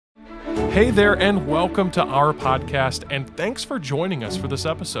Hey there, and welcome to our podcast, and thanks for joining us for this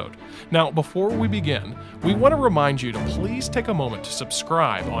episode. Now, before we begin, we want to remind you to please take a moment to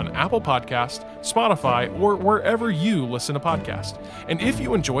subscribe on Apple Podcast, Spotify, or wherever you listen to podcasts. And if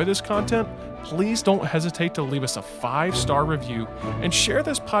you enjoy this content, please don't hesitate to leave us a 5-star review and share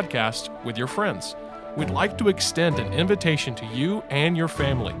this podcast with your friends. We'd like to extend an invitation to you and your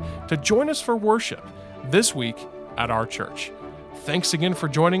family to join us for worship this week at our church. Thanks again for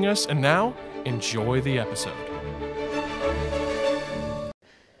joining us, and now enjoy the episode.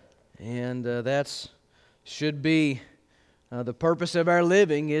 And that should be the purpose of our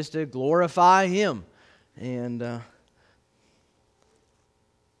living, is to glorify Him. And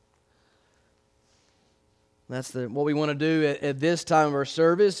that's what we want to do at this time of our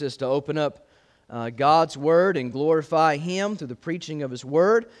service, is to open up God's Word and glorify Him through the preaching of His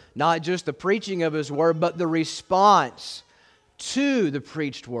Word. Not just the preaching of His Word, but the response to the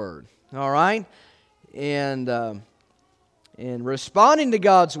preached Word. All right? And responding to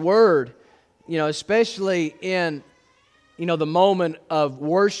God's Word, especially in, the moment of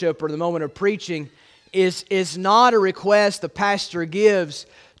worship or the moment of preaching, is not a request the pastor gives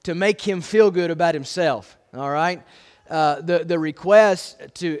to make him feel good about himself. All right? The request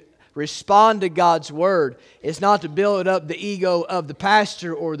to respond to God's Word is not to build up the ego of the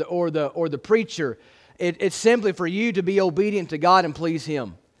pastor or the preacher. It's simply for you to be obedient to God and please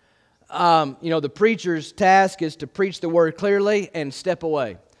Him. The preacher's task is to preach the Word clearly and step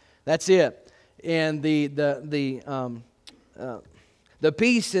away. That's it. And the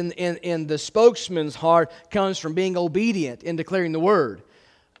peace in the spokesman's heart comes from being obedient in declaring the Word.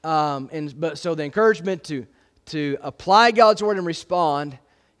 So the encouragement to apply God's Word and respond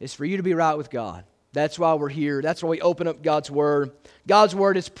is for you to be right with God. That's why we're here. That's why we open up God's Word. God's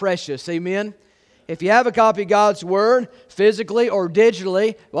Word is precious. Amen? If you have a copy of God's Word, physically or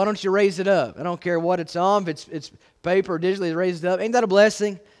digitally, why don't you raise it up? I don't care what it's on, if it's paper or digitally, raise it up. Ain't that a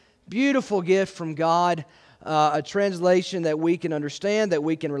blessing? Beautiful gift from God. A translation that we can understand, that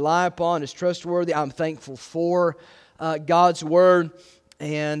we can rely upon, is trustworthy. I'm thankful for God's Word.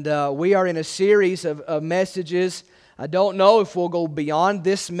 And we are in a series of messages. I don't know if we'll go beyond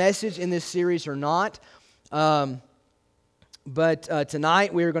this message in this series or not. But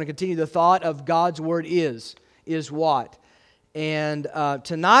tonight we are going to continue the thought of God's Word is what. And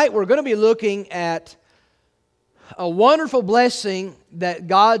tonight we're going to be looking at a wonderful blessing that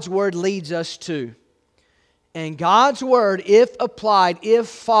God's Word leads us to. And God's Word, if applied, if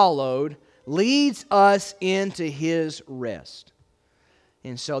followed, leads us into His rest.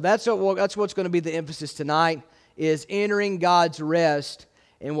 And so that's what's going to be the emphasis tonight, is entering God's rest.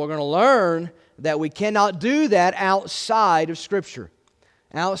 And we're going to learn that we cannot do that outside of Scripture,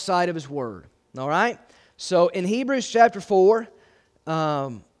 outside of His Word. All right? So in Hebrews chapter 4,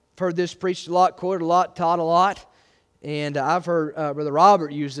 heard this preached a lot, quoted a lot, taught a lot. And I've heard Brother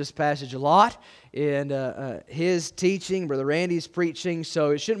Robert use this passage a lot in his teaching, Brother Randy's preaching.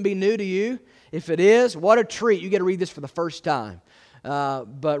 So it shouldn't be new to you. If it is, what a treat. You get to read this for the first time.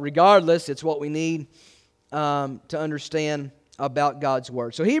 But regardless, it's what we need to understand about God's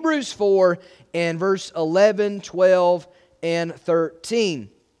Word. So Hebrews 4 and verse 11, 12, and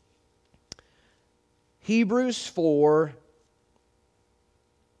 13. Hebrews 4,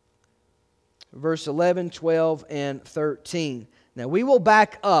 verse 11, 12, and 13. Now we will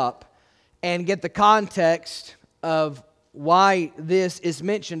back up and get the context of why this is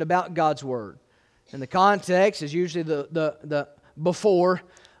mentioned about God's Word. And the context is usually the before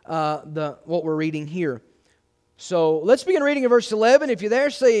what we're reading here. So let's begin reading in verse 11. If you're there,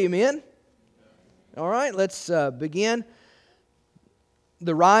 say amen. All right, let's begin.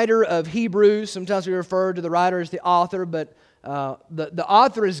 The writer of Hebrews, sometimes we refer to the writer as the author, but the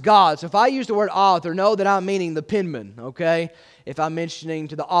author is God. So if I use the word author, know that I'm meaning the penman, okay? If I'm mentioning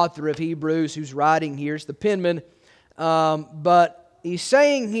to the author of Hebrews who's writing here, it's the penman. But he's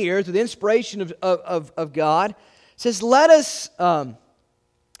saying here, through the inspiration of God, says, Let us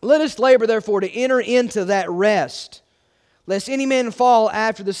labor, therefore, to enter into that rest, lest any man fall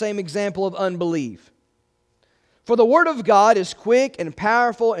after the same example of unbelief. For the Word of God is quick and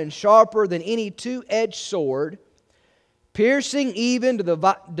powerful and sharper than any two-edged sword, piercing even to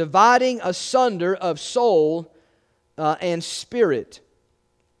the dividing asunder of soul and spirit,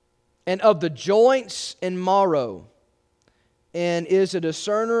 and of the joints and marrow, and is a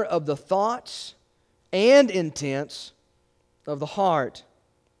discerner of the thoughts and intents of the heart.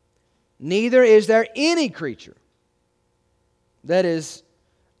 Neither is there any creature that is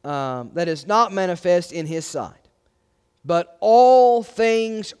not manifest in His sight. But all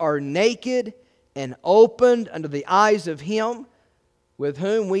things are naked and opened unto the eyes of Him with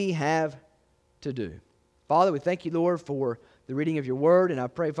whom we have to do. Father, we thank you, Lord, for the reading of your word, and I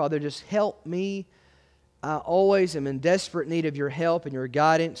pray, Father, just help me. I always am in desperate need of your help and your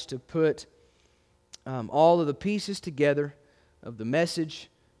guidance to put all of the pieces together of the message.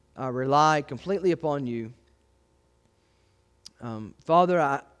 I rely completely upon you.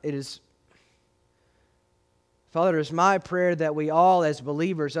 Father, it is my prayer that we all as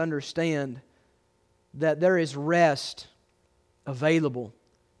believers understand that there is rest available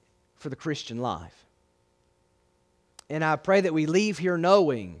for the Christian life. And I pray that we leave here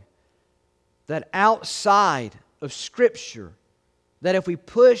knowing that outside of Scripture, that if we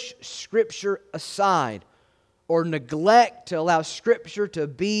push Scripture aside or neglect to allow Scripture to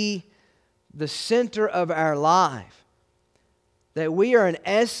be the center of our life, that we are in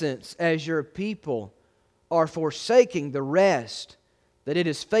essence, as your people, are forsaking the rest that it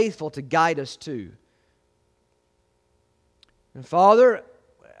is faithful to guide us to. And Father,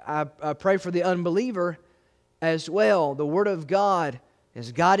 I pray for the unbeliever as well. The Word of God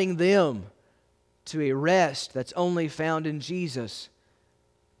is guiding them to a rest that's only found in Jesus,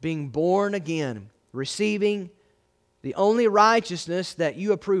 being born again, receiving the only righteousness that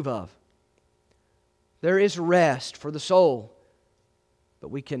you approve of. There is rest for the soul, but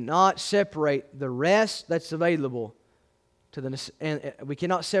we cannot separate the rest that's available and we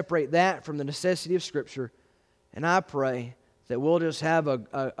cannot separate that from the necessity of Scripture. And I pray that we'll just have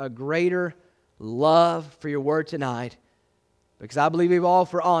a greater love for your word tonight, because I believe if all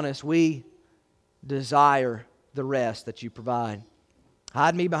for honest, we desire the rest that you provide.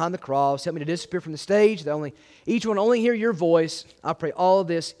 Hide me behind the cross. Help me to disappear from the stage. That each one only hear your voice. I pray all of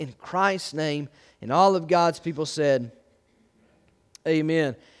this in Christ's name. And all of God's people said,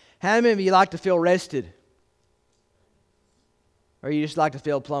 amen. How many of you like to feel rested? Or you just like to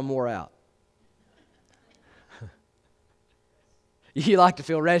feel plumb wore out? You like to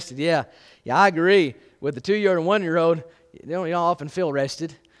feel rested, yeah. Yeah, I agree. With the 2-year-old and 1-year-old, you don't often feel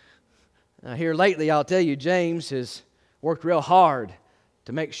rested. Here lately, I'll tell you, James has worked real hard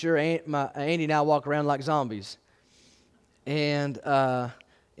to make sure Andy and I walk around like zombies. And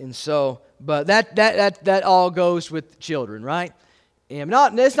so, but that all goes with children, right? And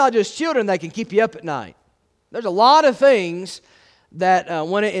it's not just children that can keep you up at night. There's a lot of things that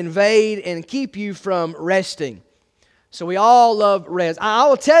want to invade and keep you from resting. So we all love rest. I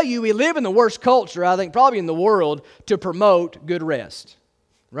will tell you, we live in the worst culture, I think, probably in the world, to promote good rest,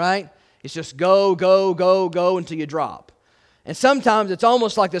 right? It's just go, go, go, go until you drop. And sometimes it's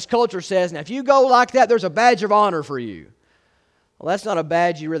almost like this culture says, now if you go like that, there's a badge of honor for you. Well, that's not a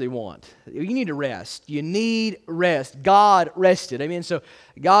badge you really want. You need to rest. You need rest. God rested. Amen. So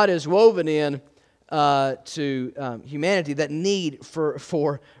God has woven in to humanity that need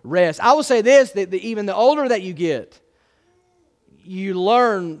for rest. I will say this, that even the older that you get, you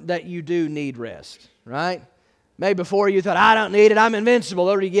learn that you do need rest, right? Maybe before you thought, I don't need it, I'm invincible.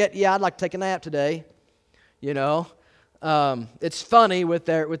 The older you get, yeah, I'd like to take a nap today. You know, it's funny with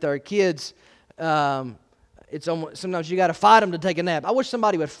our kids. It's almost, sometimes you got to fight them to take a nap. I wish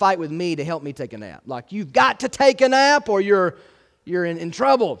somebody would fight with me to help me take a nap. Like, you've got to take a nap or you're in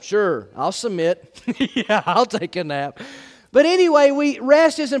trouble. Sure, I'll submit. Yeah, I'll take a nap. But anyway,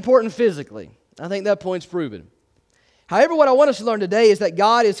 rest is important physically. I think that point's proven. However, what I want us to learn today is that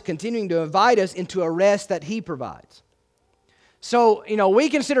God is continuing to invite us into a rest that He provides. So, we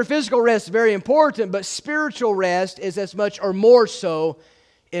consider physical rest very important, but spiritual rest is as much or more so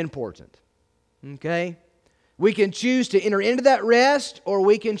important. Okay? We can choose to enter into that rest, or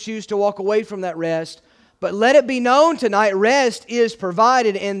we can choose to walk away from that rest. But let it be known tonight, rest is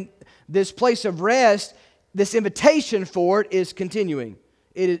provided, and this place of rest, this invitation for it is continuing.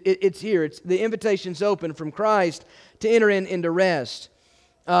 It's here. The invitation's open from Christ to enter into rest.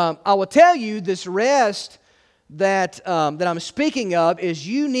 I will tell you, this rest that I'm speaking of is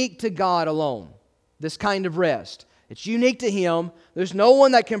unique to God alone. This kind of rest. It's unique to Him. There's no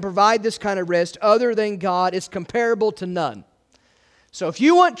one that can provide this kind of rest other than God. It's comparable to none. So if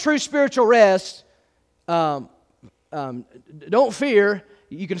you want true spiritual rest, don't fear.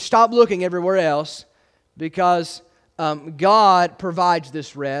 You can stop looking everywhere else, because God provides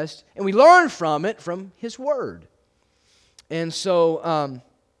this rest, and we learn from it from His Word. And so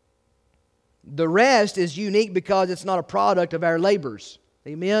the rest is unique because it's not a product of our labors.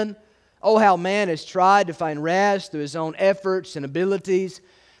 Amen? Oh, how man has tried to find rest through his own efforts and abilities.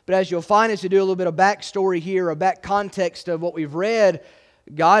 But as you'll find, as we do a little bit of backstory here, a back context of what we've read,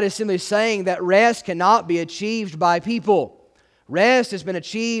 God is simply saying that rest cannot be achieved by people. Rest has been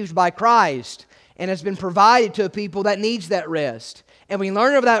achieved by Christ and has been provided to a people that needs that rest. And we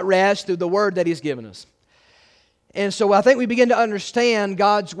learn of that rest through the Word that He's given us. And so I think we begin to understand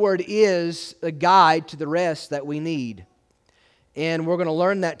God's Word is a guide to the rest that we need. And we're going to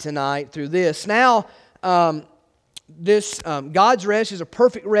learn that tonight through this. Now, God's rest is a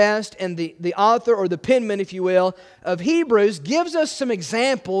perfect rest, and the author, or the penman, if you will, of Hebrews gives us some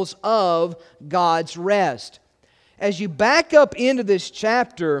examples of God's rest. As you back up into this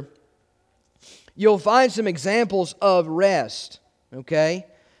chapter, you'll find some examples of rest, okay?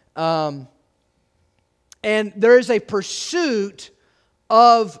 And there is a pursuit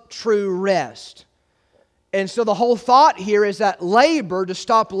of true rest. And so the whole thought here is that labor to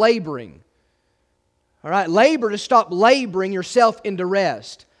stop laboring. All right, labor to stop laboring yourself into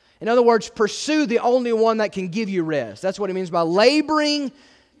rest. In other words, pursue the only one that can give you rest. That's what it means by laboring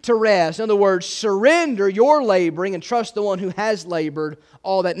to rest. In other words, surrender your laboring and trust the one who has labored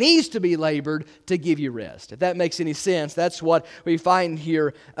all that needs to be labored to give you rest. If that makes any sense, that's what we find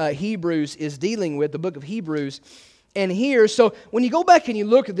here Hebrews is dealing with, the book of Hebrews. And here, so when you go back and you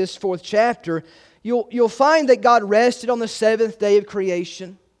look at this 4th chapter, you'll find that God rested on the 7th day of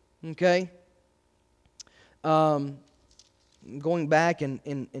creation. Okay? Going back and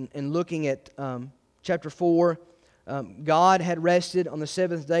looking at chapter 4, God had rested on the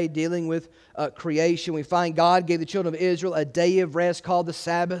 7th day dealing with creation. We find God gave the children of Israel a day of rest called the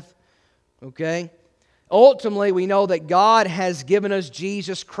Sabbath. Okay? Ultimately, we know that God has given us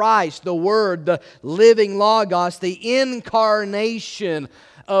Jesus Christ, the Word, the living Logos, the incarnation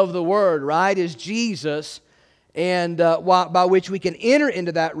of the Word, right, is Jesus, and by which we can enter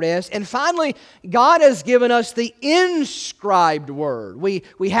into that rest. And finally, God has given us the inscribed Word.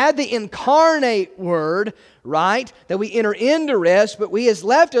 We had the incarnate Word, right, that we enter into rest, but He has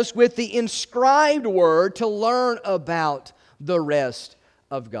left us with the inscribed Word to learn about the rest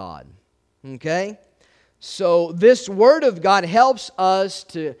of God. Okay? So this Word of God helps us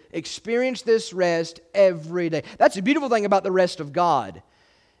to experience this rest every day. That's the beautiful thing about the rest of God,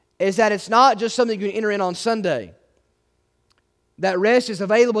 is that it's not just something you can enter in on Sunday. That rest is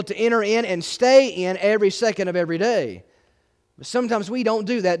available to enter in and stay in every second of every day. But sometimes we don't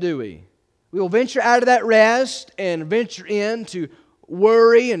do that, do we? We will venture out of that rest and venture into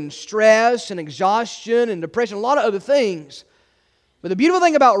worry and stress and exhaustion and depression, a lot of other things. But the beautiful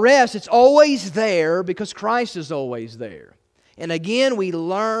thing about rest, it's always there because Christ is always there. And again, we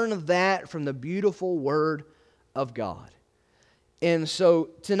learn that from the beautiful Word of God. And so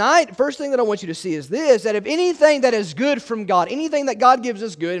tonight, first thing that I want you to see is this, that if anything that is good from God, anything that God gives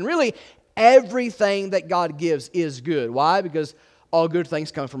is good, and really everything that God gives is good. Why? Because all good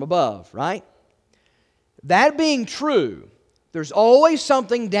things come from above, right? That being true, there's always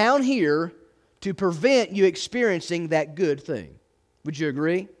something down here to prevent you experiencing that good thing. Would you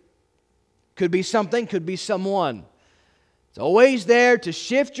agree? Could be something, could be someone. It's always there to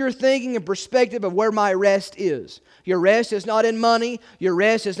shift your thinking and perspective of where my rest is. Your rest is not in money. Your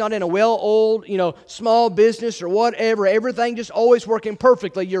rest is not in a well-oiled, small business or whatever. Everything just always working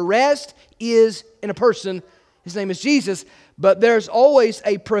perfectly. Your rest is in a person. His name is Jesus. But there's always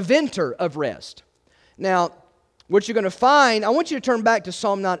a preventer of rest. Now, what you're going to find, I want you to turn to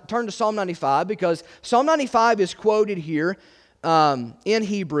Psalm 95, because Psalm 95 is quoted here in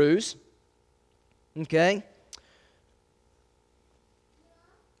Hebrews. Okay?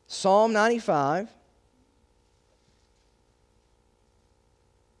 Psalm 95.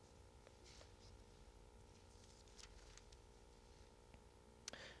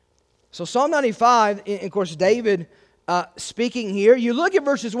 So Psalm 95, and of course David speaking here. You look at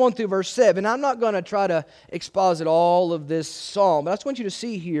verses 1 through verse 7. I'm not going to try to exposit all of this psalm, but I just want you to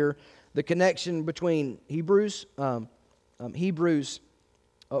see here the connection between Hebrews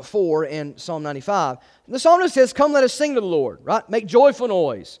 4 and Psalm 95. And the psalmist says, "Come, let us sing to the Lord," right? Make joyful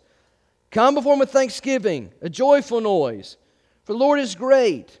noise. Come before Him with thanksgiving, a joyful noise. For the Lord is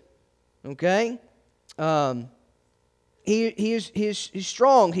great. Okay? He is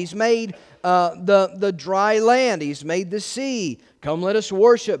strong. He's made the dry land. He's made the sea. Come, let us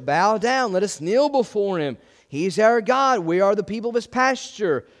worship. Bow down. Let us kneel before Him. He's our God. We are the people of His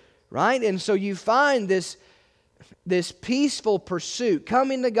pasture. Right? And so you find this peaceful pursuit,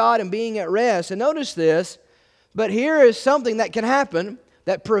 coming to God and being at rest. And notice this, but here is something that can happen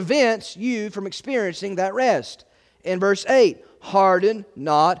that prevents you from experiencing that rest. In verse 8, harden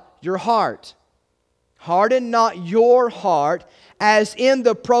not your heart. Harden not your heart as in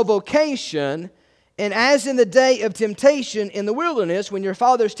the provocation and as in the day of temptation in the wilderness, when your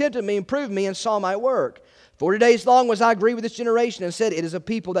fathers tempted me and proved me and saw my work. 40 days long was I grieved with this generation and said, it is a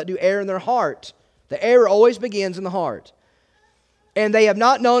people that do err in their heart. The error always begins in the heart. And they have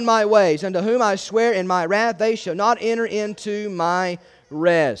not known my ways, unto whom I swear in my wrath, they shall not enter into my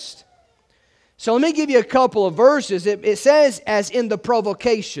rest. So let me give you a couple of verses. It says, as in the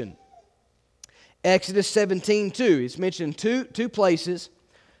provocation. Exodus 17:2. It's mentioned two places,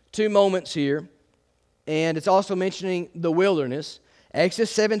 two moments here. And it's also mentioning the wilderness.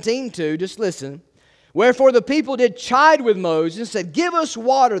 Exodus 17:2, just listen. Wherefore the people did chide with Moses and said, Give us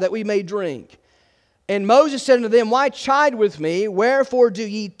water that we may drink. And Moses said unto them, Why chide with me? Wherefore do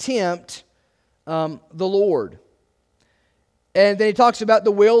ye tempt the Lord? And then he talks about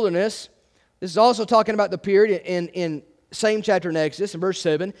the wilderness. This is also talking about the period in same chapter in Exodus, in verse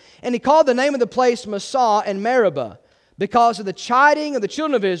 7. And he called the name of the place Massah and Meribah, because of the chiding of the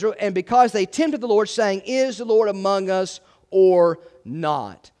children of Israel, and because they tempted the Lord, saying, Is the Lord among us or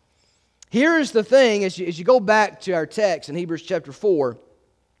not? Here's the thing, as you go back to our text in Hebrews chapter 4,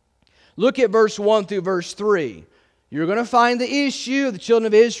 look at verse 1 through verse 3. You're going to find the issue of the children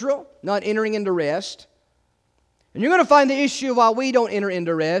of Israel not entering into rest. And you're going to find the issue of why we don't enter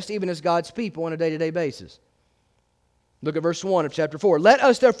into rest, even as God's people on a day-to-day basis. Look at verse 1 of chapter 4. Let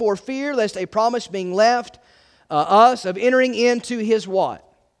us therefore fear, lest a promise being left us of entering into His what?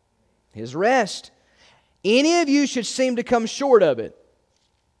 His rest. Any of you should seem to come short of it.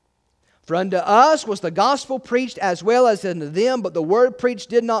 For unto us was the gospel preached as well as unto them, but the word preached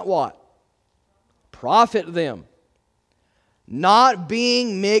did not what? Profit them. Not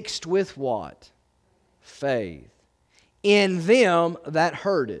being mixed with what? Faith. In them that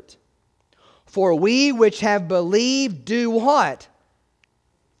heard it. For we which have believed do what?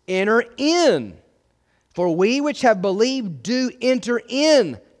 Enter in. For we which have believed do enter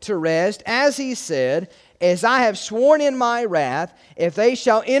in to rest, as he said, As I have sworn in my wrath, if they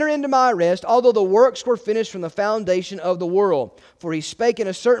shall enter into my rest, although the works were finished from the foundation of the world. For he spake in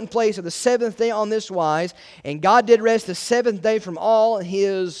a certain place of the seventh day on this wise, and God did rest the seventh day from all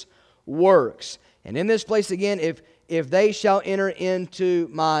His works. And in this place again, if they shall enter into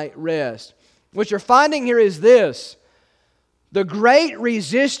my rest. What you're finding here is this: the great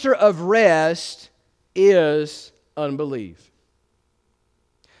resistor of rest is unbelief.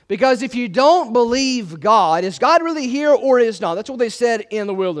 Because if you don't believe God, is God really here or is not? That's what they said in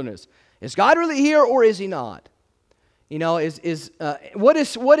the wilderness. Is God really here or is He not? You know, what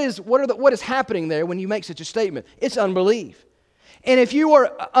is happening there when you make such a statement? It's unbelief. And if you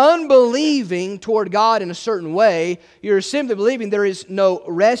are unbelieving toward God in a certain way, you're simply believing there is no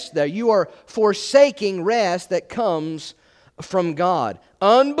rest there. You are forsaking rest that comes from God.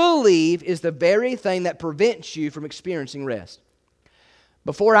 Unbelief is the very thing that prevents you from experiencing rest.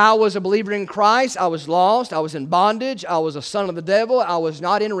 Before I was a believer in Christ, I was lost, I was in bondage, I was a son of the devil, I was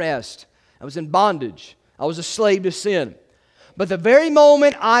not in rest. I was in bondage. I was a slave to sin. But the very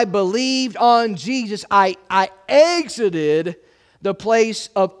moment I believed on Jesus, I exited the place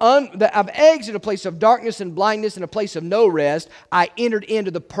of I've exited a place of darkness and blindness and a place of no rest. I entered into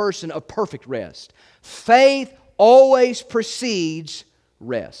the person of perfect rest. Faith always precedes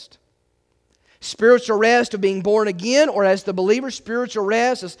rest. Spiritual rest of being born again, or as the believer, spiritual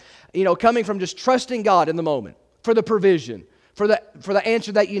rest is, coming from just trusting God in the moment for the provision, for the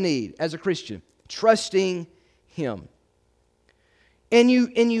answer that you need as a Christian. Trusting Him. And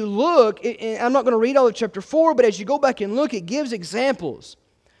you look, and I'm not going to read all of chapter 4, but as you go back and look, it gives examples.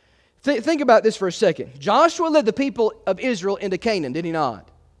 Think about this for a second. Joshua led the people of Israel into Canaan, did he not?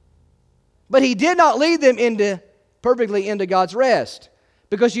 But he did not lead them perfectly into God's rest.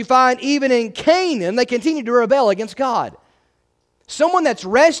 Because you find even in Canaan, they continue to rebel against God. Someone that's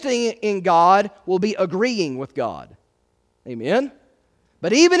resting in God will be agreeing with God. Amen?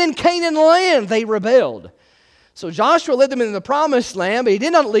 But even in Canaan land, they rebelled. So Joshua led them into the promised land, but he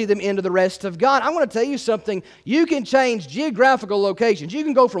did not lead them into the rest of God. I want to tell you something. You can change geographical locations. You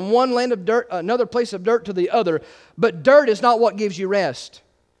can go from one land of dirt, another place of dirt to the other, but dirt is not what gives you rest.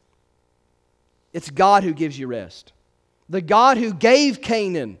 It's God who gives you rest. The God who gave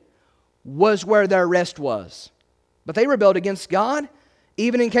Canaan was where their rest was. But they rebelled against God.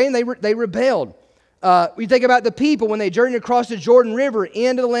 Even in Canaan, they rebelled. We think about the people when they journeyed across the Jordan River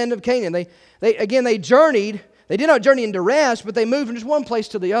into the land of Canaan. They journeyed. They did not journey into rest, but they moved from just one place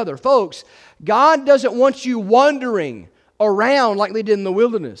to the other. Folks, God doesn't want you wandering around like they did in the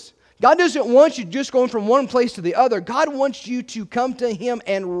wilderness. God doesn't want you just going from one place to the other. God wants you to come to Him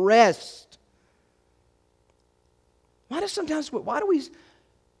and rest. Why do we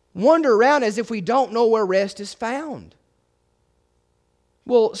wander around as if we don't know where rest is found?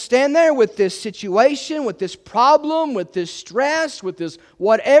 Well, stand there with this situation, with this problem, with this stress, with this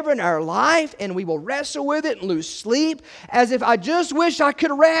whatever in our life, and we will wrestle with it and lose sleep as if I just wish I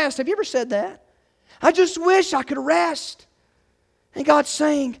could rest. Have you ever said that? I just wish I could rest. And God's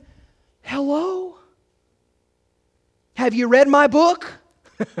saying, hello? Have you read my book?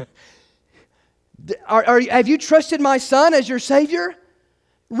 Have you trusted my Son as your Savior?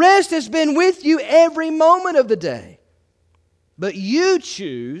 Rest has been with you every moment of the day. But you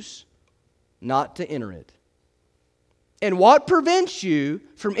choose not to enter it. And what prevents you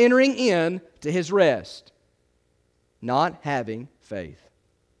from entering in to His rest? Not having faith.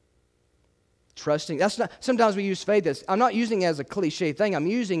 Trusting. That's not. Sometimes we use faith as, I'm not using it as a cliche thing. I'm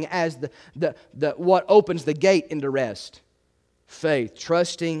using it as the what opens the gate into rest. Faith,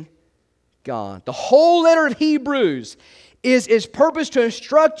 trusting God. The whole letter of Hebrews is purposed to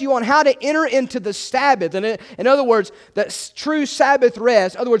instruct you on how to enter into the Sabbath. And in other words, that true Sabbath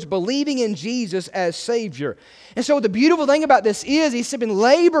rest. In other words, believing in Jesus as Savior. And so the beautiful thing about this is He's saying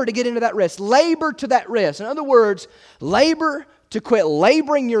labor to get into that rest. Labor to that rest. In other words, labor to quit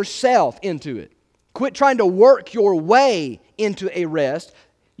laboring yourself into it. Quit trying to work your way into a rest.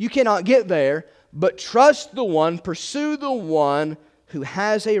 You cannot get there, but trust the one, pursue the one who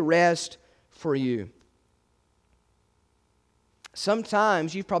has a rest for you.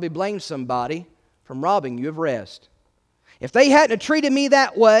 Sometimes you've probably blamed somebody from robbing you of rest. If they hadn't treated me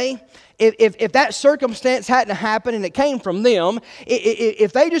that way, if that circumstance hadn't happened and it came from them,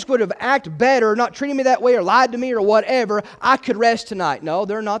 if they just would have acted better, not treated me that way or lied to me or whatever, I could rest tonight. No,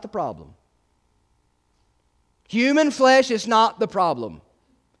 they're not the problem. Human flesh is not the problem.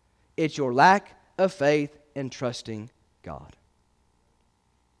 It's your lack of faith and trusting God.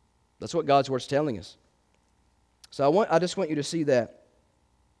 That's what God's Word's telling us. So I just want you to see that.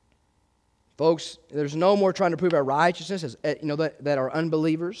 Folks, there's no more trying to prove our righteousness that are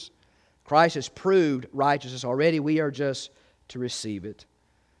unbelievers. Christ has proved righteousness already. We are just to receive it.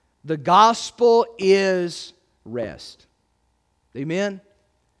 The gospel is rest. Amen?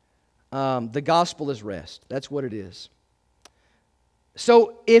 The gospel is rest. That's what it is.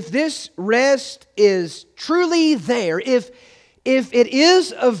 So if this rest is truly there, if it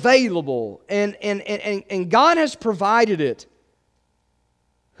is available and God has provided it,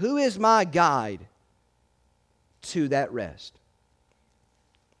 who is my guide to that rest?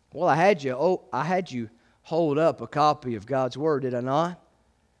 Well, I had you hold up a copy of God's Word, did I not?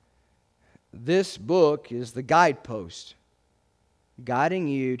 This book is the guidepost, guiding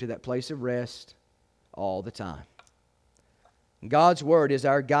you to that place of rest all the time. God's Word is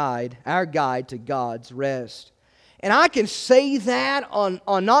our guide to God's rest. And I can say that on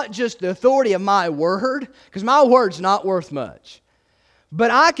not just the authority of my word, because my word's not worth much. But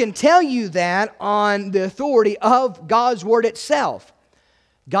I can tell you that on the authority of God's Word itself.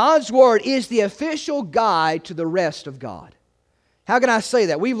 God's Word is the official guide to the rest of God. How can I say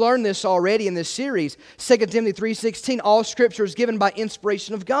that? We've learned this already in this series. 2 Timothy 3:16, all Scripture is given by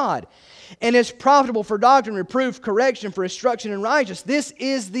inspiration of God, and is profitable for doctrine, reproof, correction, for instruction in righteousness. This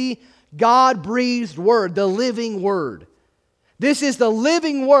is the God-breathed Word, the living Word. This is the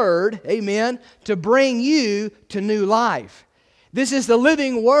living Word, amen, to bring you to new life. This is the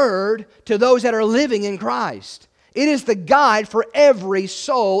living Word to those that are living in Christ. It is the guide for every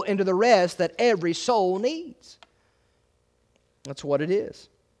soul into the rest that every soul needs. That's what it is.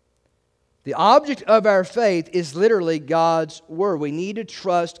 The object of our faith is literally God's Word. We need to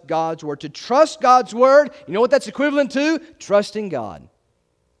trust God's Word. To trust God's Word, you know what that's equivalent to? Trusting God.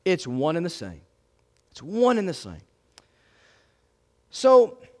 It's one and the same. It's one and the same.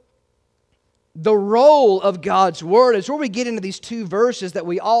 So, the role of God's Word is where we get into these two verses that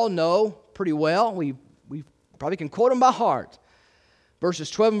we all know pretty well. We probably can quote them by heart.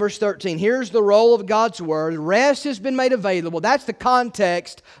 Verses 12 and verse 13. Here's the role of God's Word. Rest has been made available. That's the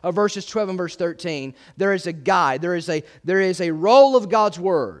context of verses 12 and verse 13. There is a guide. There is a role of God's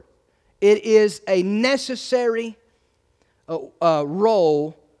Word. It is a necessary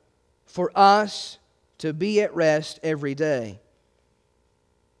role for us to be at rest every day.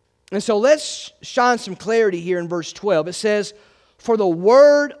 And so let's shine some clarity here in verse 12. It says, for the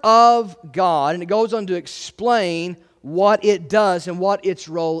Word of God, and it goes on to explain what it does and what its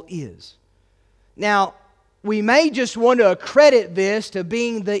role is. Now, we may just want to accredit this to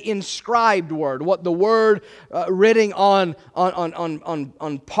being the inscribed Word, what the Word written on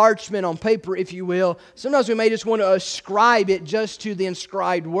parchment, on paper, if you will. Sometimes we may just want to ascribe it just to the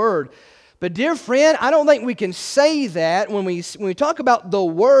inscribed Word. But dear friend, I don't think we can say that when we talk about the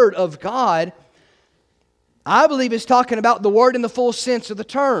Word of God. I believe it's talking about the Word in the full sense of the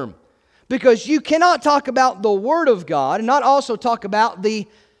term. Because you cannot talk about the Word of God and not also talk about the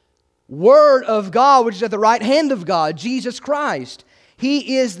Word of God, which is at the right hand of God, Jesus Christ.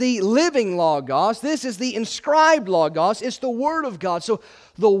 He is the living Logos. This is the inscribed Logos. It's the Word of God. So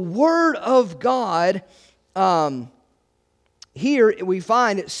the Word of God, here we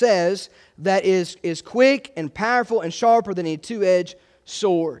find it says that is quick and powerful and sharper than a two-edged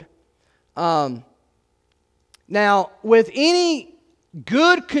sword. Now, with any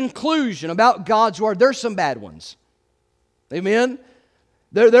good conclusion about God's Word, there's some bad ones. Amen?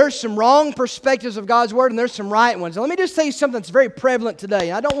 There's some wrong perspectives of God's Word, and there's some right ones. Now, let me just say something that's very prevalent today,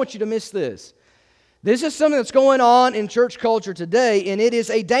 and I don't want you to miss this. This is something that's going on in church culture today, and it is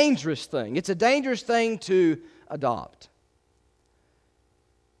a dangerous thing. It's a dangerous thing to adopt.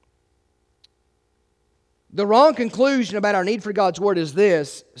 The wrong conclusion about our need for God's Word is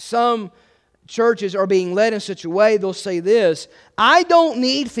this. Some churches are being led in such a way, they'll say this: I don't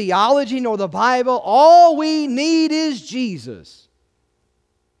need theology nor the Bible. All we need is Jesus.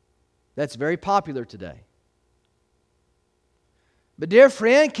 That's very popular today. But dear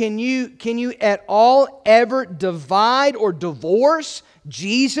friend, can you at all ever divide or divorce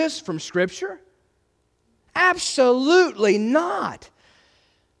Jesus from Scripture? Absolutely not.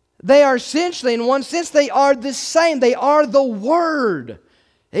 They are essentially, in one sense, they are the same. They are the Word.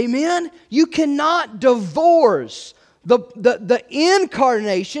 Amen? You cannot divorce the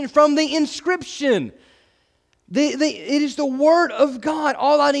incarnation from the inscription. It is the Word of God.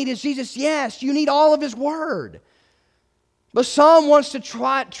 All I need is Jesus. Yes, you need all of His Word. But some wants to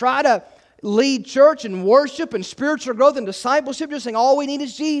try to lead church and worship and spiritual growth and discipleship, just saying all we need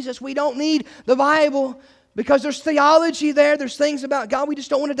is Jesus. We don't need the Bible because there's theology there. There's things about God. We just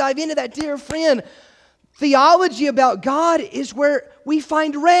don't want to dive into that. Dear friend, theology about God is where we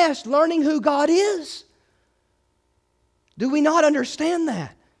find rest, learning who God is. Do we not understand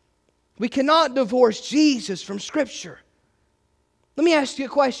that? We cannot divorce Jesus from Scripture. Let me ask you a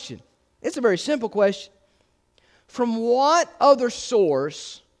question. It's a very simple question. From what other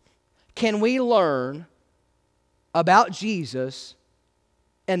source can we learn about Jesus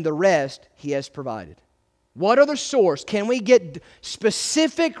and the rest He has provided? What other source can we get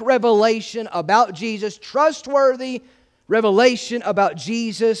specific revelation about Jesus, trustworthy revelation about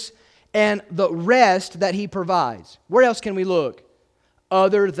Jesus and the rest that He provides? Where else can we look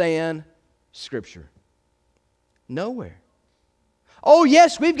other than Scripture? Nowhere. Oh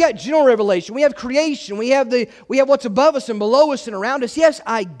yes, we've got general revelation. We have creation. We have what's above us and below us and around us. Yes,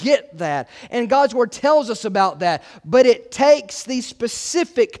 I get that. And God's Word tells us about that. But it takes the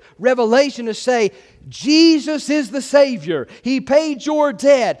specific revelation to say, Jesus is the Savior. He paid your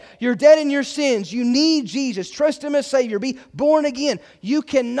debt. You're dead in your sins. You need Jesus. Trust Him as Savior. Be born again. You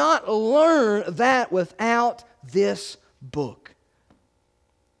cannot learn that without this book.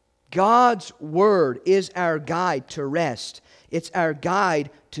 God's Word is our guide to rest. It's our guide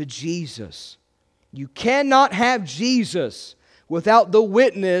to Jesus. You cannot have Jesus without the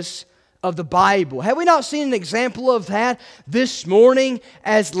witness of the Bible. Have we not seen an example of that this morning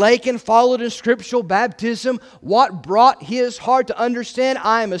as Lakin followed in scriptural baptism? What brought his heart to understand,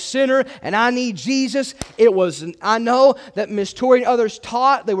 I am a sinner and I need Jesus? It was, I know that Miss Tori and others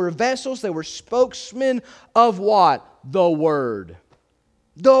taught, they were vessels, they were spokesmen of what? The Word.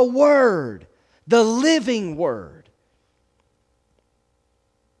 The Word. The living Word.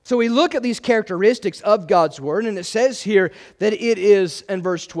 So we look at these characteristics of God's Word, and it says here that it is, in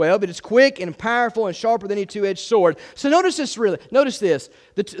verse 12, it is quick and powerful and sharper than any two-edged sword. So notice this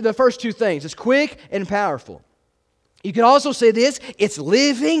the first two things. It's quick and powerful. You could also say this, it's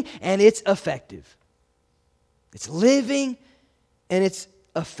living and it's effective. It's living and it's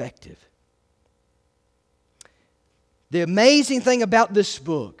effective. The amazing thing about this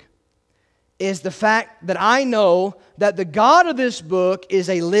book is the fact that I know that the God of this book is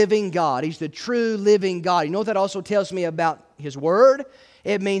a living God. He's the true living God. You know what that also tells me about His Word?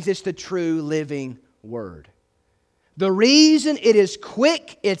 It means it's the true living Word. The reason it is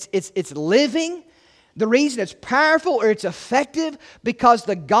quick, it's living, the reason it's powerful or it's effective, because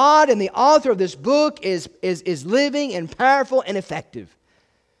the God and the author of this book is living and powerful and effective.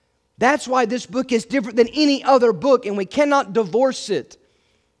 That's why this book is different than any other book, and we cannot divorce it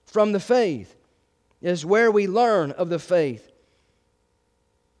from the faith. It is where we learn of the faith.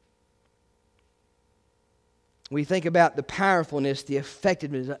 We think about the powerfulness, the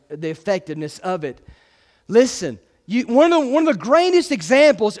effectiveness of it. Listen, one of the greatest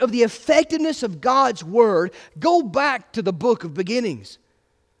examples of the effectiveness of God's Word, go back to the book of beginnings,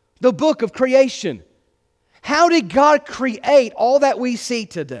 the book of creation. How did God create all that we see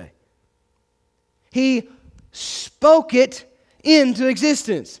today? He spoke it into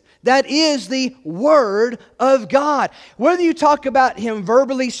existence. That is the Word of God. Whether you talk about Him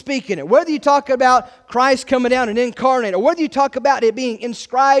verbally speaking it, whether you talk about Christ coming down and incarnate, or whether you talk about it being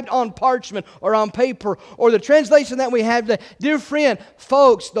inscribed on parchment or on paper, or the translation that we have today, dear friend,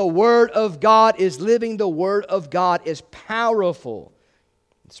 folks, the Word of God is living. The Word of God is powerful.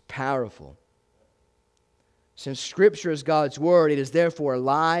 It's powerful. Since Scripture is God's Word, it is therefore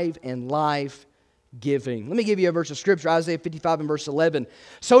alive and life giving. Let me give you a verse of Scripture, Isaiah 55 and verse 11.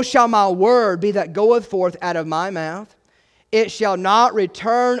 So shall my word be that goeth forth out of my mouth. It shall not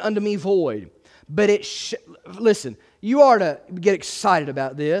return unto me void, but listen, you are to get excited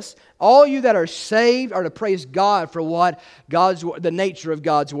about this. All you that are saved are to praise God for what the nature of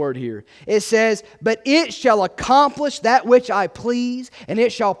God's word here. It says, but it shall accomplish that which I please, and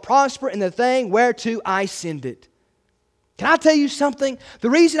it shall prosper in the thing whereto I send it. Can I tell you something? The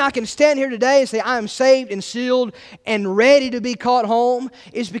reason I can stand here today and say I am saved and sealed and ready to be caught home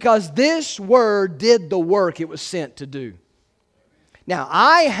is because this word did the work it was sent to do. Now,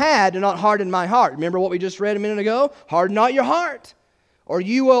 I had to not harden my heart. Remember what we just read a minute ago? Harden not your heart, or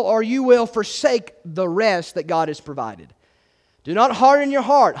you will forsake the rest that God has provided. Do not harden your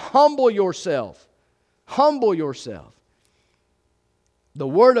heart. Humble yourself. Humble yourself. The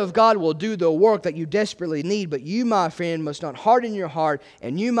Word of God will do the work that you desperately need, but you, my friend, must not harden your heart,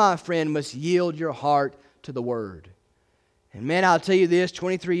 and you, my friend, must yield your heart to the Word. And man, I'll tell you this,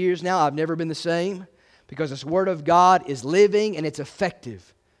 23 years now, I've never been the same, because this Word of God is living and it's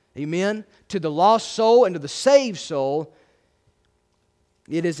effective. Amen? To the lost soul and to the saved soul,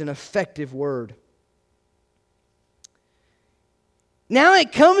 it is an effective Word. Now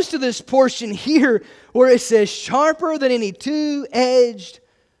it comes to this portion here where it says, sharper than any two-edged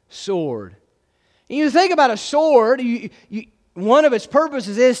sword. And you think about a sword, one of its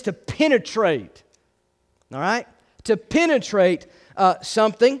purposes is to penetrate. All right? To penetrate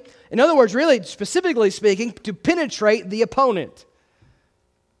something. In other words, really, specifically speaking, to penetrate the opponent.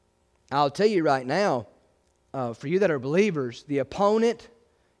 I'll tell you right now, for you that are believers, the opponent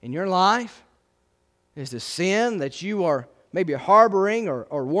in your life is the sin that you are maybe harboring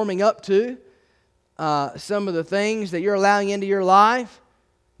or warming up to. Some of the things that you're allowing into your life,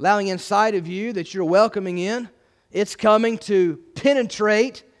 allowing inside of you that you're welcoming in, it's coming to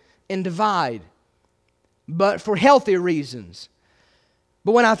penetrate and divide, but for healthy reasons.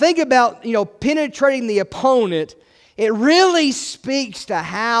 But when I think about, penetrating the opponent, it really speaks to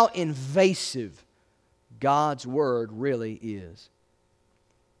how invasive God's Word really is.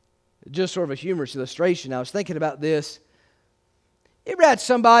 Just sort of a humorous illustration. I was thinking about this. You ever had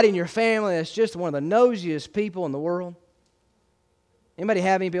somebody in your family that's just one of the nosiest people in the world? Anybody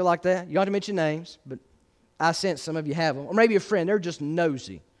have any people like that? You don't have to mention names, but I sense some of you have them. Or maybe a friend, they're just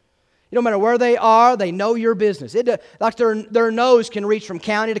nosy. No matter where they are, they know your business. Like their nose can reach from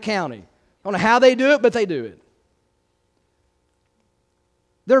county to county. I don't know how they do it, but they do it.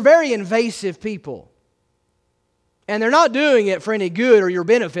 They're very invasive people. And they're not doing it for any good or your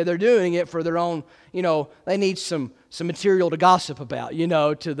benefit. They're doing it for their own, they need some material to gossip about,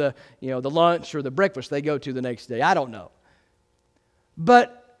 to the lunch or the breakfast they go to the next day. I don't know.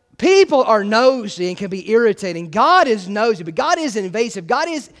 But people are nosy and can be irritating. God is nosy, but God is invasive. God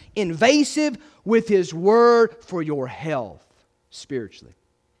is invasive with His Word for your health spiritually.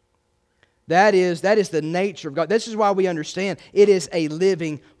 That is the nature of God. This is why we understand it is a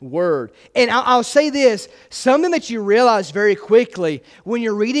living Word. And I'll say this, something that you realize very quickly when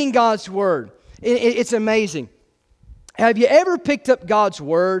you're reading God's Word. It's amazing. Have you ever picked up God's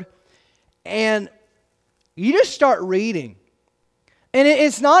Word and you just start reading? And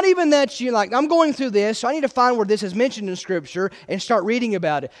it's not even that you're like, I'm going through this, so I need to find where this is mentioned in Scripture and start reading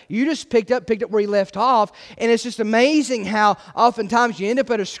about it. You just picked up where you left off, and it's just amazing how oftentimes you end up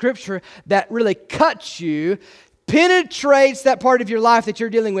at a Scripture that really cuts you, penetrates that part of your life that you're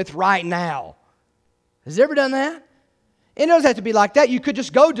dealing with right now. Has it ever done that? It doesn't have to be like that. You could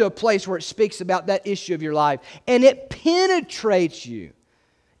just go to a place where it speaks about that issue of your life, and it penetrates you.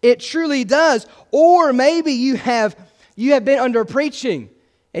 It truly does. Or maybe you have been under preaching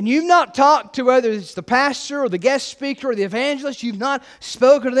and you've not talked to whether it's the pastor or the guest speaker or the evangelist. You've not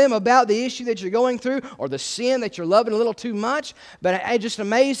spoken to them about the issue that you're going through or the sin that you're loving a little too much. But it's just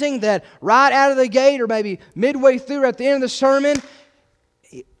amazing that right out of the gate or maybe midway through at the end of the sermon,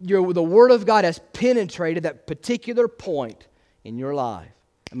 the Word of God has penetrated that particular point in your life.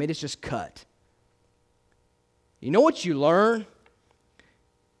 I mean, it's just cut. You know what you learn?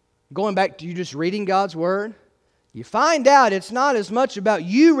 Going back to you just reading God's Word, you find out it's not as much about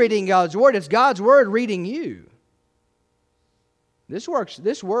you reading God's Word, it's God's Word reading you. This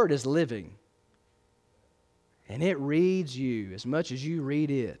Word is living. And it reads you as much as you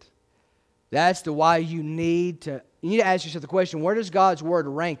read it. That's the why you need to ask yourself the question, where does God's Word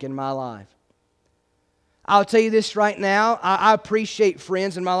rank in my life? I'll tell you this right now, I appreciate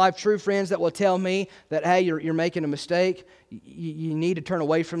friends in my life, true friends that will tell me that, hey, you're making a mistake. You need to turn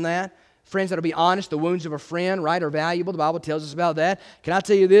away from that. Friends that will be honest, the wounds of a friend, right, are valuable. The Bible tells us about that. Can I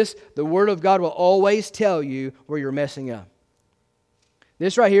tell you this? The Word of God will always tell you where you're messing up.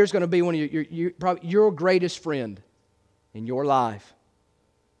 This right here is going to be one of probably your greatest friend in your life.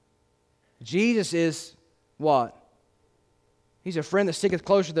 Jesus is what? He's a friend that sticketh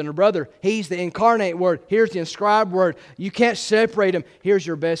closer than a brother. He's the incarnate Word. Here's the inscribed Word. You can't separate Him. Here's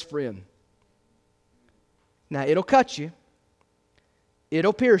your best friend. Now, it'll cut you.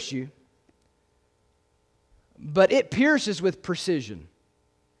 It'll pierce you. But it pierces with precision.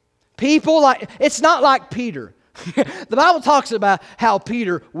 It's not like Peter. The Bible talks about how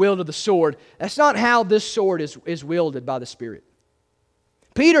Peter wielded the sword. That's not how this sword is wielded by the Spirit.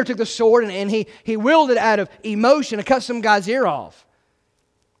 Peter took the sword and he wielded it out of emotion and cut some guy's ear off.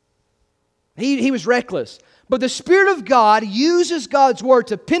 He was reckless. But the Spirit of God uses God's Word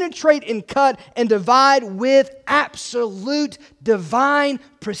to penetrate and cut and divide with absolute divine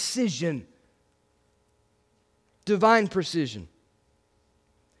precision. Divine precision.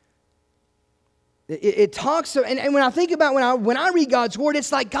 It talks, and when I think about when I read God's Word,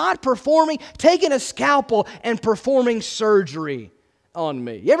 it's like God taking a scalpel and performing surgery on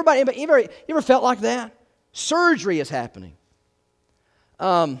me. You ever felt like that? Surgery is happening.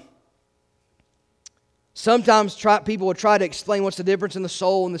 Sometimes people will try to explain what's the difference in the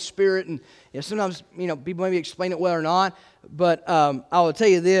soul and the spirit, and sometimes people maybe explain it well or not. But I will tell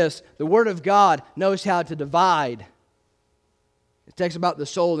you this: the Word of God knows how to divide. It talks about the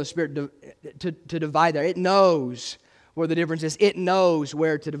soul and the spirit to divide there. It knows where the difference is. It knows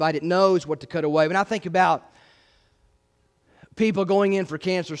where to divide. It knows what to cut away. When I think about people going in for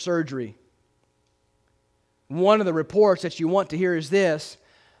cancer surgery, one of the reports that you want to hear is this: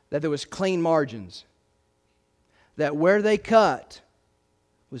 that there was clean margins. That where they cut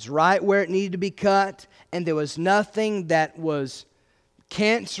was right where it needed to be cut, and there was nothing that was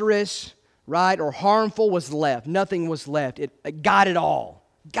cancerous, right, or harmful was left. Nothing was left. It got it all.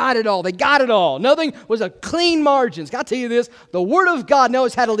 Got it all. They got it all. Nothing was a clean margins. Can I tell you this? The Word of God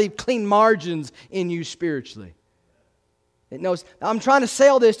knows how to leave clean margins in you spiritually. It knows. I'm trying to say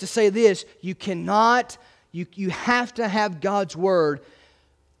all this to say this: you have to have God's Word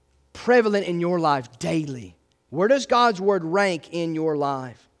prevalent in your life daily. Where does God's Word rank in your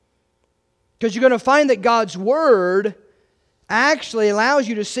life? Because you're going to find that God's Word actually allows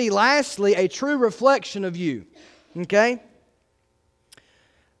you to see, lastly, a true reflection of you. Okay?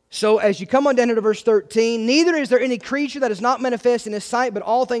 So as you come on down here to verse 13, neither is there any creature that is not manifest in His sight, but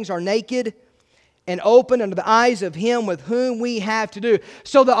all things are naked and open under the eyes of Him with whom we have to do.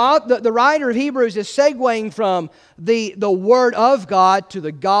 So the writer of Hebrews is segueing from the Word of God to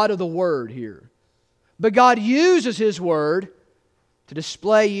the God of the Word here. But God uses His Word to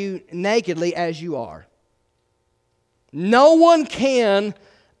display you nakedly as you are. No one can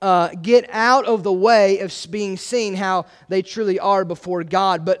get out of the way of being seen how they truly are before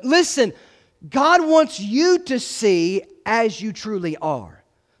God. But listen, God wants you to see as you truly are.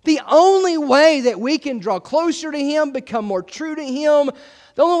 The only way that we can draw closer to Him, become more true to Him,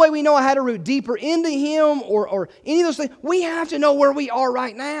 the only way we know how to root deeper into Him or any of those things, we have to know where we are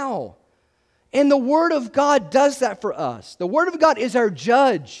right now. And the Word of God does that for us. The Word of God is our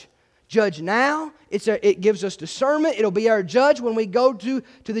judge. Judge now. It gives us discernment. It'll be our judge when we go to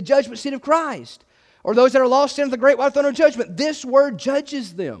the judgment seat of Christ. Or those that are lost in the great white throne of judgment. This Word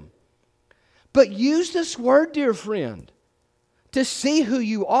judges them. But use this Word, dear friend, to see who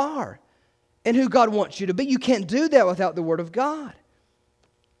you are and who God wants you to be. You can't do that without the Word of God.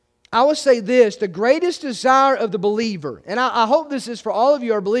 I will say this: the greatest desire of the believer, and I hope this is for all of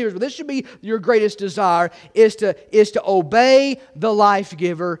you who are believers, but this should be your greatest desire, is to obey the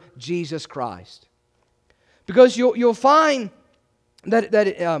life-giver, Jesus Christ. Because you'll find that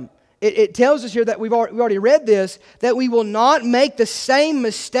it tells us here that we've already read this, that we will not make the same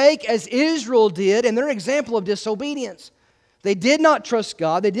mistake as Israel did in their example of disobedience. They did not trust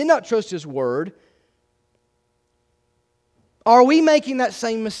God. They did not trust His Word. Are we making that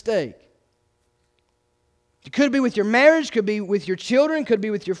same mistake? It could be with your marriage, could be with your children, could be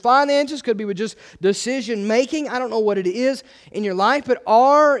with your finances, could be with just decision making. I don't know what it is in your life, but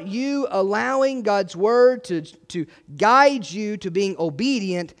are you allowing God's Word to guide you to being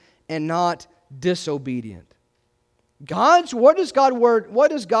obedient and not disobedient? What does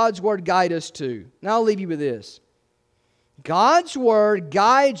God's Word guide us to? Now I'll leave you with this. God's Word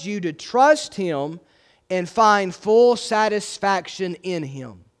guides you to trust Him and find full satisfaction in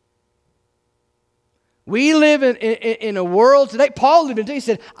Him. We live in a world today. Paul lived in it. He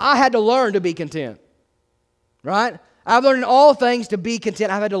said, I had to learn to be content. Right? I've learned in all things to be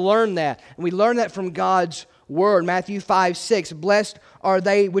content. I've had to learn that. And we learn that from God's Word. Matthew 5:6. Blessed are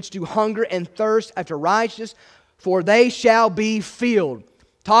they which do hunger and thirst after righteousness, for they shall be filled.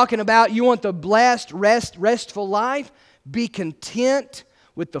 Talking about you want the blessed, restful life. Be content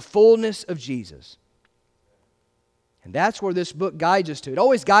with the fullness of Jesus. And that's where this book guides us to. It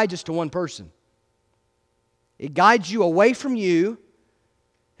always guides us to one person. It guides you away from you,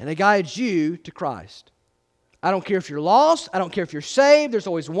 and it guides you to Christ. I don't care if you're lost. I don't care if you're saved. There's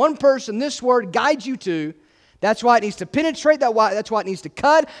always one person this Word guides you to. That's why it needs to penetrate. That's why it needs to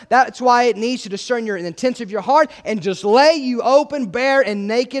cut. That's why it needs to discern the intents of your heart and just lay you open, bare, and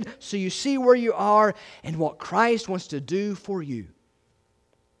naked so you see where you are and what Christ wants to do for you.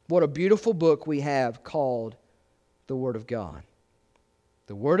 What a beautiful book we have called the Word of God.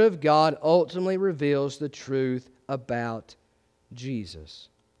 The Word of God ultimately reveals the truth about Jesus.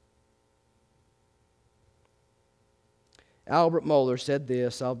 Albert Mohler said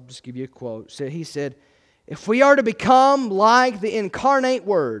this. I'll just give you a quote. He said, "If we are to become like the incarnate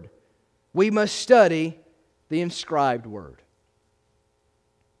Word, we must study the inscribed Word."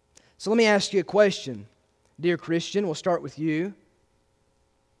 So let me ask you a question. Dear Christian, we'll start with you.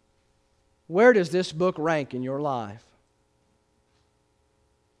 Where does this book rank in your life?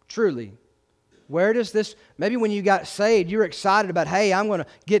 Truly. Where does this, maybe when you got saved, you were excited about, hey, I'm going to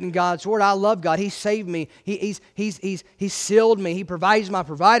get in God's Word. I love God. He saved me. He's sealed me. He provides my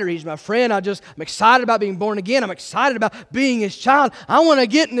provider. He's my friend. I'm excited about being born again. I'm excited about being His child. I want to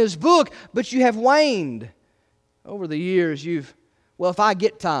get in His book. But you have waned. Over the years, well, if I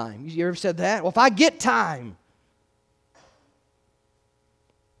get time. You ever said that? Well, if I get time.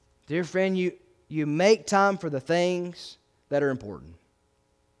 Dear friend, you make time for the things that are important.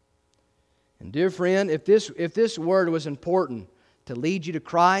 And dear friend, if this Word was important to lead you to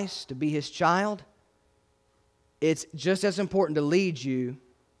Christ, to be His child, it's just as important to lead you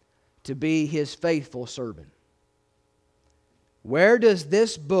to be His faithful servant. Where does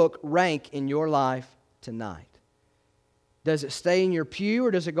this book rank in your life tonight? Does it stay in your pew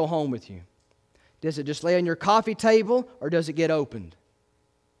or does it go home with you? Does it just lay on your coffee table or does it get opened?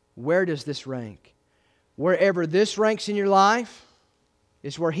 Where does this rank? Wherever this ranks in your life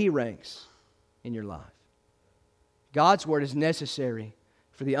is where He ranks in your life. God's Word is necessary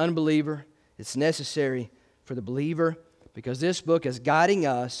for the unbeliever. It's necessary for the believer because this book is guiding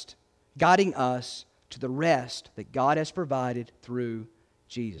us to the rest that God has provided through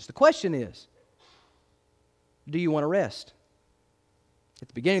Jesus. The question is, do you want to rest? At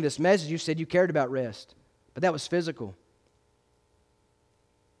the beginning of this message, you said you cared about rest, but that was physical.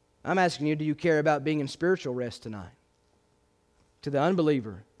 I'm asking you, do you care about being in spiritual rest tonight? To the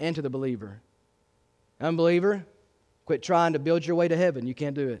unbeliever and to the believer. Unbeliever, quit trying to build your way to heaven. You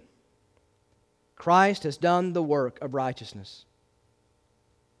can't do it. Christ has done the work of righteousness.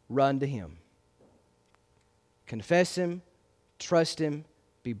 Run to Him. Confess Him, trust Him,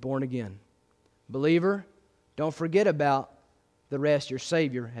 be born again. Believer, don't forget about the rest your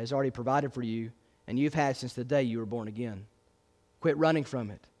Savior has already provided for you and you've had since the day you were born again. Quit running from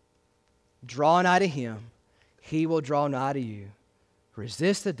it. Draw nigh to Him. He will draw nigh to you.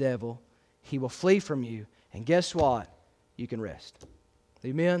 Resist the devil. He will flee from you. And guess what? You can rest.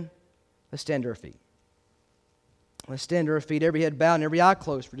 Amen? Let's stand to our feet. Let's stand to our feet, every head bowed and every eye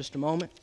closed for just a moment.